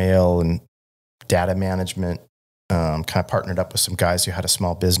direct mail and data management, kind of partnered up with some guys who had a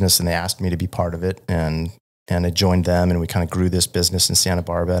small business and they asked me to be part of it. And I joined them and we kind of grew this business in Santa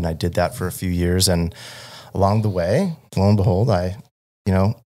Barbara. And I did that for a few years. And along the way, lo and behold, I,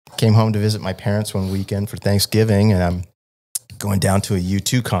 came home to visit my parents one weekend for Thanksgiving, and I'm going down to a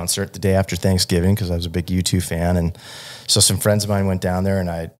U2 concert the day after Thanksgiving because I was a big U2 fan. And so some friends of mine went down there, and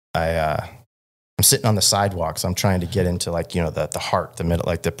I'm sitting on the sidewalk. So I'm trying to get into the heart, the middle,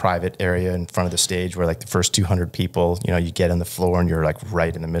 like the private area in front of the stage where the first 200 people, you get on the floor and you're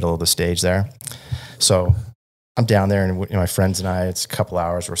right in the middle of the stage there. So I'm down there and my friends and I, it's a couple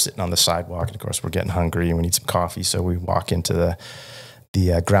hours, we're sitting on the sidewalk, and of course we're getting hungry and we need some coffee. So we walk into the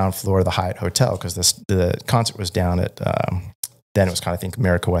ground floor of the Hyatt Hotel because the concert was down at, then it was kind of, I think,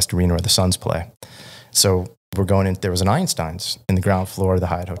 America West Arena where the Suns play. So we're going in, there was an Einstein's in the ground floor of the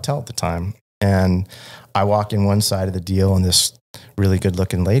Hyatt Hotel at the time. And I walk in one side of the deal, and this really good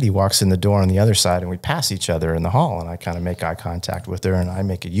looking lady walks in the door on the other side, and we pass each other in the hall, and I kind of make eye contact with her, and I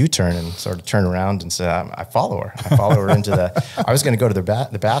make a U-turn and sort of turn around and say, I follow her into I was going to go to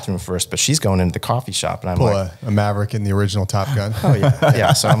the bathroom first, but she's going into the coffee shop, and I'm Pull like, a Maverick in the original Top Gun. oh yeah.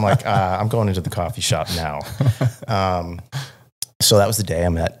 Yeah. So I'm like, I'm going into the coffee shop now. So that was the day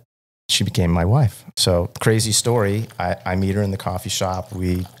she became my wife. So crazy story. I meet her in the coffee shop.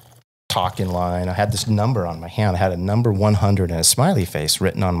 We talk in line. I had this number on my hand. I had a number 100 and a smiley face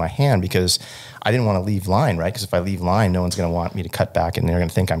written on my hand because I didn't want to leave line, right? Because if I leave line, no one's going to want me to cut back, and they're going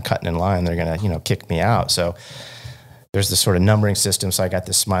to think I'm cutting in line. They're going to, kick me out. So there's this sort of numbering system. So I got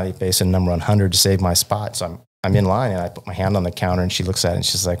this smiley face and number 100 to save my spot. So I'm in line, and I put my hand on the counter, and she looks at it, and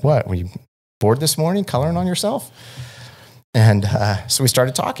she's like, "What? Were you bored this morning, coloring on yourself?" And so we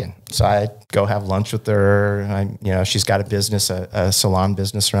started talking. So I go have lunch with her. She's got a business, a salon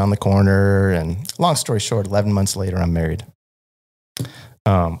business around the corner. And long story short, 11 months later, I'm married,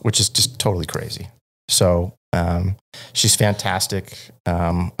 which is just totally crazy. So she's fantastic.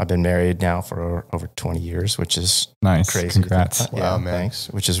 I've been married now for over 20 years, which is nice. Crazy. Congrats. Yeah, Wow, man. Thanks,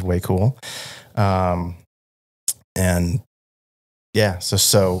 which is way cool. And yeah,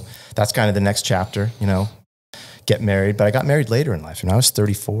 so that's kind of the next chapter, get married. But I got married later in life, and I was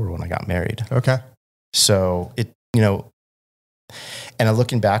 34 when I got married. Okay. So and I'm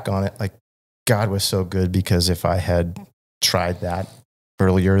looking back on it, like, God was so good, because if I had tried that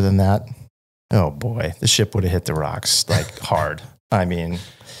earlier than that, oh boy, the ship would have hit the rocks like hard. I mean,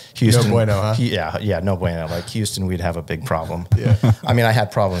 Houston. No bueno, huh? Yeah, no bueno. Like Houston, we'd have a big problem. Yeah. I mean, I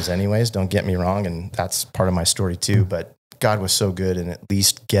had problems anyways, don't get me wrong, and that's part of my story too, but God was so good in at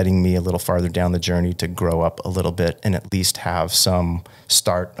least getting me a little farther down the journey to grow up a little bit and at least have some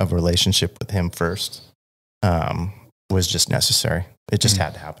start of a relationship with him first, was just necessary. It just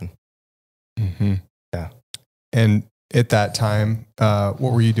had to happen. Mm-hmm. Yeah. And at that time, what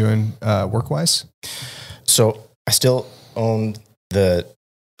were you doing work-wise? So I still owned the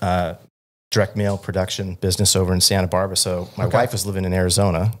direct mail production business over in Santa Barbara. So my wife was living in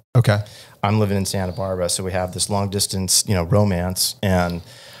Arizona. Okay. I'm living in Santa Barbara. So we have this long distance, romance. And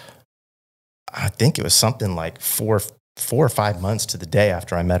I think it was something like 4 or 5 months to the day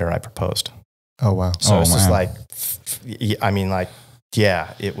after I met her, I proposed. Oh, wow. So it's just wow. like, it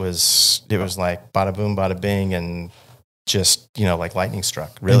was like bada boom, bada bing, and just, like lightning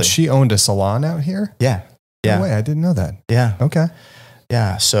struck, really. And she owned a salon out here? Yeah. No Yeah. way, I didn't know that. Yeah. Okay.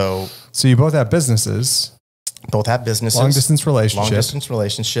 Yeah. So you both have businesses, both have businesses. long distance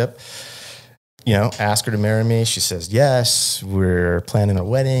relationship. Ask her to marry me. She says yes. We're planning a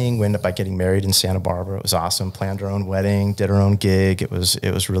wedding. We ended up by getting married in Santa Barbara. It was awesome. Planned our own wedding, did our own gig. It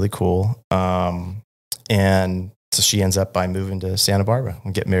was really cool. And so she ends up by moving to Santa Barbara.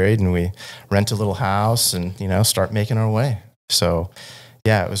 We get married, and we rent a little house, and start making our way. So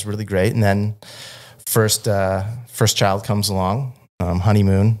yeah, it was really great. And then first child comes along.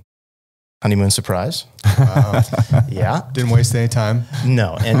 Honeymoon surprise. Wow. Yeah. Didn't waste any time.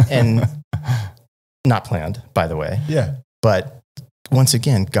 No. And not planned, by the way. Yeah. But once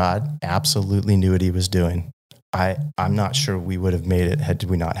again, God absolutely knew what he was doing. I'm not sure we would have made it had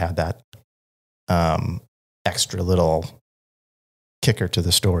we not had that extra little kicker to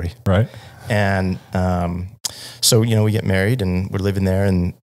the story. Right. And so, we get married, and we're living there,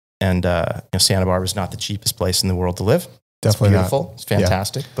 and Santa Barbara is not the cheapest place in the world to live. Definitely It's beautiful. not. It's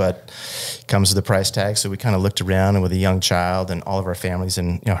fantastic, but it comes with a price tag. So we kind of looked around, and with a young child, and all of our families,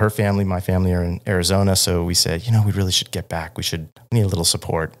 and her family, my family are in Arizona. So we said, we really should get back. We need a little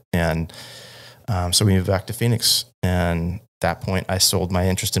support. And so we moved back to Phoenix. And at that point, I sold my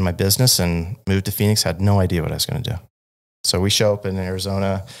interest in my business and moved to Phoenix. Had no idea what I was going to do. So we show up in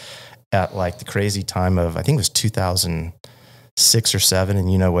Arizona at like the crazy time of, I think it was 2006 or 2007,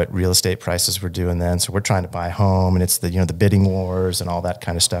 and you know what real estate prices were doing then. So we're trying to buy a home, and it's the the bidding wars and all that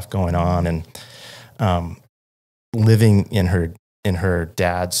kind of stuff going on, and living in her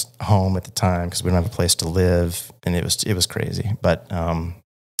dad's home at the time because we don't have a place to live, and it was crazy. But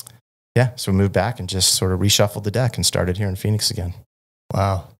so we moved back and just sort of reshuffled the deck and started here in Phoenix again.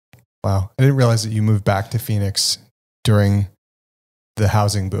 Wow. I didn't realize that you moved back to Phoenix during the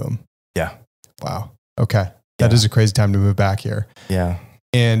housing boom. Yeah. Wow. Okay. That is a crazy time to move back here. Yeah.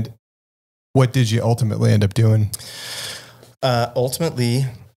 And what did you ultimately end up doing? Ultimately,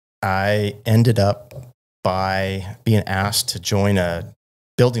 I ended up by being asked to join a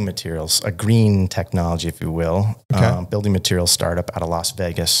building materials, a green technology, if you will, building materials startup out of Las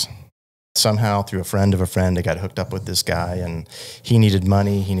Vegas. Somehow, through a friend of a friend, I got hooked up with this guy, and he needed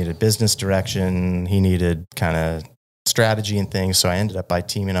money. He needed business direction. He needed kind of strategy and things. So I ended up by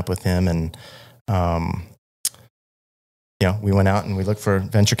teaming up with him, and we went out and we looked for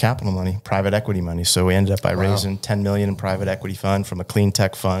venture capital money, private equity money. So we ended up by raising $10 million in private equity fund from a clean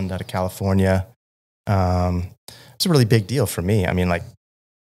tech fund out of California. It's a really big deal for me. I mean,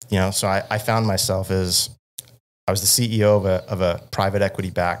 so I found myself as I was the CEO of a private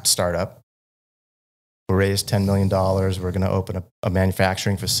equity backed startup. We raised $10 million. We're going to open a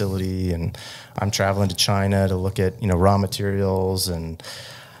manufacturing facility, and I'm traveling to China to look at, raw materials, and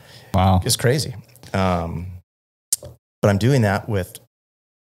it's crazy. But I'm doing that with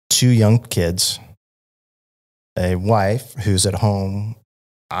 2 young kids, a wife who's at home.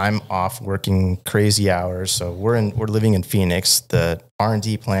 I'm off working crazy hours. So we're living in Phoenix. The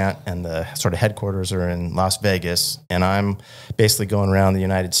R&D plant and the sort of headquarters are in Las Vegas. And I'm basically going around the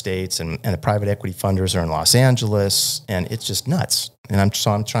United States, and the private equity funders are in Los Angeles, and it's just nuts. And I'm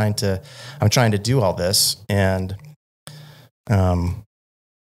trying to do all this. And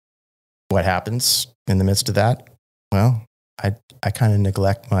what happens in the midst of that? Well, I kind of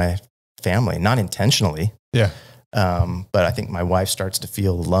neglect my family, not intentionally. Yeah. But I think my wife starts to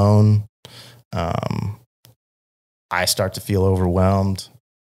feel alone. I start to feel overwhelmed.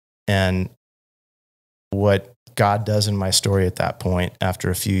 And what God does in my story at that point, after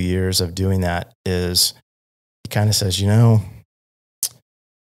a few years of doing that, is he kind of says, there's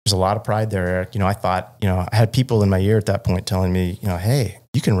a lot of pride there, Eric. I thought, I had people in my ear at that point telling me, hey,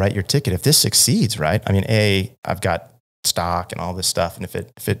 you can write your ticket if this succeeds, right? I mean, I've got stock and all this stuff, and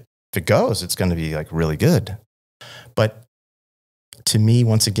if it goes, it's going to be really good. But to me,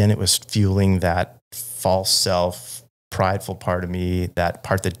 once again, it was fueling that false self, prideful part of me, that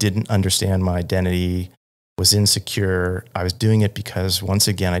part that didn't understand my identity, was insecure. I was doing it because, once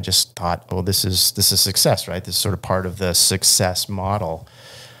again, I just thought, oh, this is success, right? This is sort of part of the success model.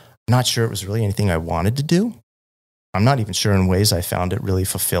 I'm not sure it was really anything I wanted to do. I'm not even sure in ways I found it really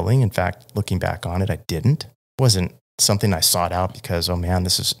fulfilling. In fact, looking back on it, I didn't. It wasn't something I sought out because, oh man,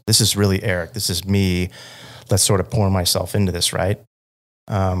 this is really Eric. This is me. Let's sort of pour myself into this, right?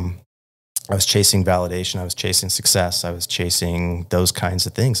 I was chasing validation. I was chasing success. I was chasing those kinds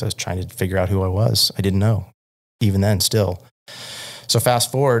of things. I was trying to figure out who I was. I didn't know, even then, still. So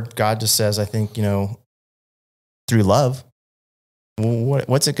fast forward, God just says, I think, through love,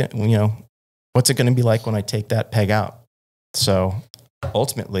 what's it going to be like when I take that peg out? So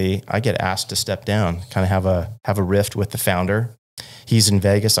ultimately, I get asked to step down, kind of have a rift with the founder. He's in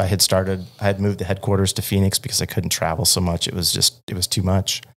Vegas. I had moved the headquarters to Phoenix because I couldn't travel so much. It was too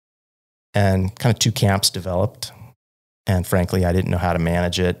much. And kind of 2 camps developed. And frankly, I didn't know how to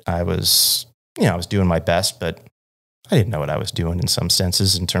manage it. I was doing my best, but I didn't know what I was doing in some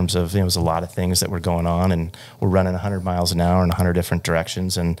senses, in terms of, it was a lot of things that were going on, and we're running 100 miles an hour in 100 different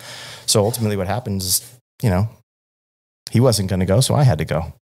directions. And so ultimately what happens is, he wasn't going to go, so I had to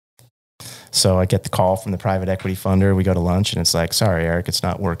go. So I get the call from the private equity funder. We go to lunch, and it's like, sorry, Eric, it's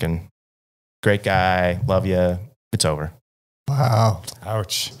not working. Great guy. Love you. It's over. Wow.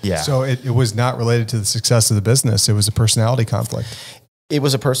 Ouch. Yeah. So it was not related to the success of the business. It was a personality conflict. It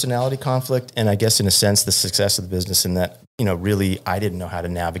was a personality conflict. And I guess in a sense, the success of the business, in that, really, I didn't know how to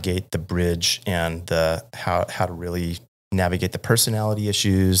navigate the bridge and how to really navigate the personality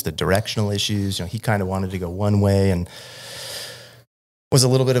issues, the directional issues. He kind of wanted to go one way, and was a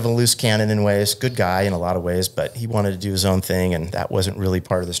little bit of a loose cannon in ways, good guy in a lot of ways, but he wanted to do his own thing. And that wasn't really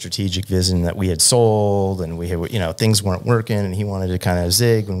part of the strategic vision that we had sold. And we had, things weren't working, and he wanted to kind of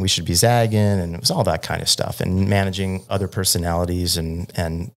zig when we should be zagging. And it was all that kind of stuff, and managing other personalities, and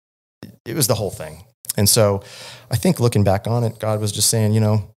it was the whole thing. And so I think looking back on it, God was just saying,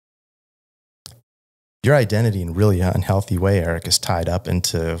 your identity in a really unhealthy way, Eric, is tied up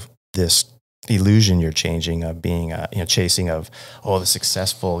into this illusion you're changing of being chasing of, the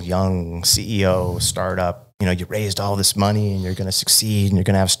successful young CEO startup. You raised all this money, and you're going to succeed, and you're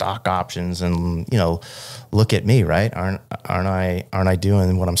going to have stock options, and look at me, right? Aren't I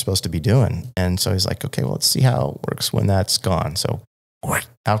doing what I'm supposed to be doing? And so he's like, okay, well, let's see how it works when that's gone. So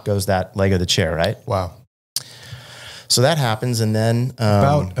out goes that leg of the chair, right? Wow. So that happens, and then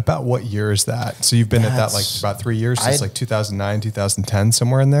about what year is that? So you've been at that about 3 years, since 2009, 2010,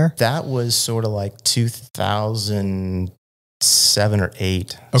 somewhere in there. That was sort of like 2007 or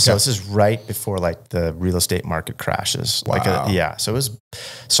 8. Okay. So this is right before the real estate market crashes. Wow. So it was.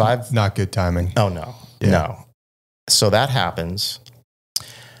 So I've not good timing. Oh no, Yeah. no. So that happens,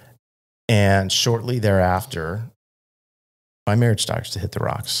 and shortly thereafter, my marriage starts to hit the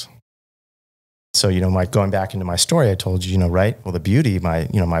rocks. So, going back into my story, I told you, right? Well, the beauty,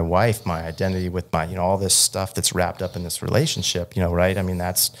 my wife, my identity with my, all this stuff that's wrapped up in this relationship, right? I mean,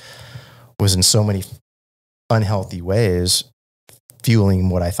 was in so many unhealthy ways, fueling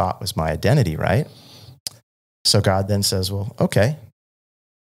what I thought was my identity, right? So God then says, well, okay,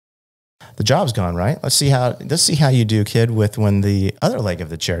 the job's gone, right? Let's see how you do, kid, with when the other leg of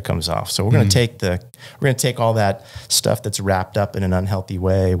the chair comes off. So we're going to take all that stuff that's wrapped up in an unhealthy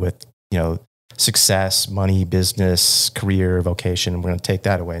way with, success, money, business, career, vocation. We're going to take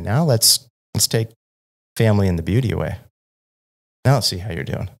that away. Now let's take family and the beauty away. Now let's see how you're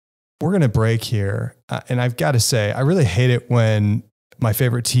doing. We're going to break here. And I've got to say, I really hate it when my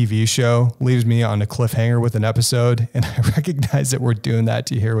favorite TV show leaves me on a cliffhanger with an episode. And I recognize that we're doing that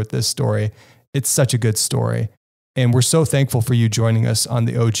to here with this story. It's such a good story. And we're so thankful for you joining us on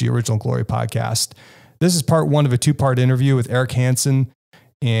the OG Original Glory podcast. This is part one of a 2-part interview with Erik Hanson.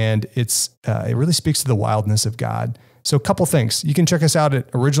 And it really speaks to the wildness of God. So a couple things. You can check us out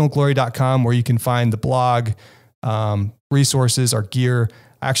at originalglory.com, where you can find the blog, resources, our gear.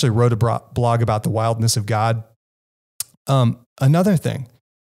 I actually wrote a blog about the wildness of God. Another thing,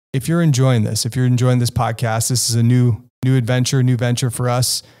 if you're enjoying this podcast, this is a new venture for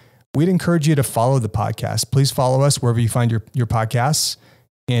us. We'd encourage you to follow the podcast. Please follow us wherever you find your podcasts,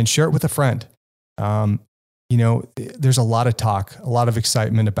 and share it with a friend. There's a lot of talk, a lot of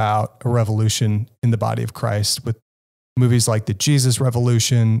excitement about a revolution in the body of Christ with movies like the Jesus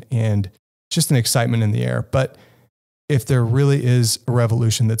Revolution, and just an excitement in the air. But if there really is a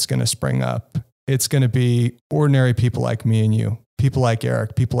revolution that's going to spring up, it's going to be ordinary people like me and you, people like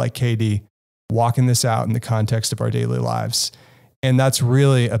Erik, people like KD, walking this out in the context of our daily lives. And that's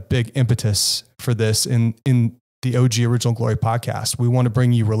really a big impetus for this in the OG Original Glory podcast. We want to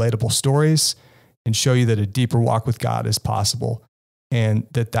bring you relatable stories and show you that a deeper walk with God is possible, and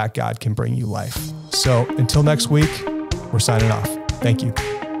that God can bring you life. So until next week, we're signing off. Thank you.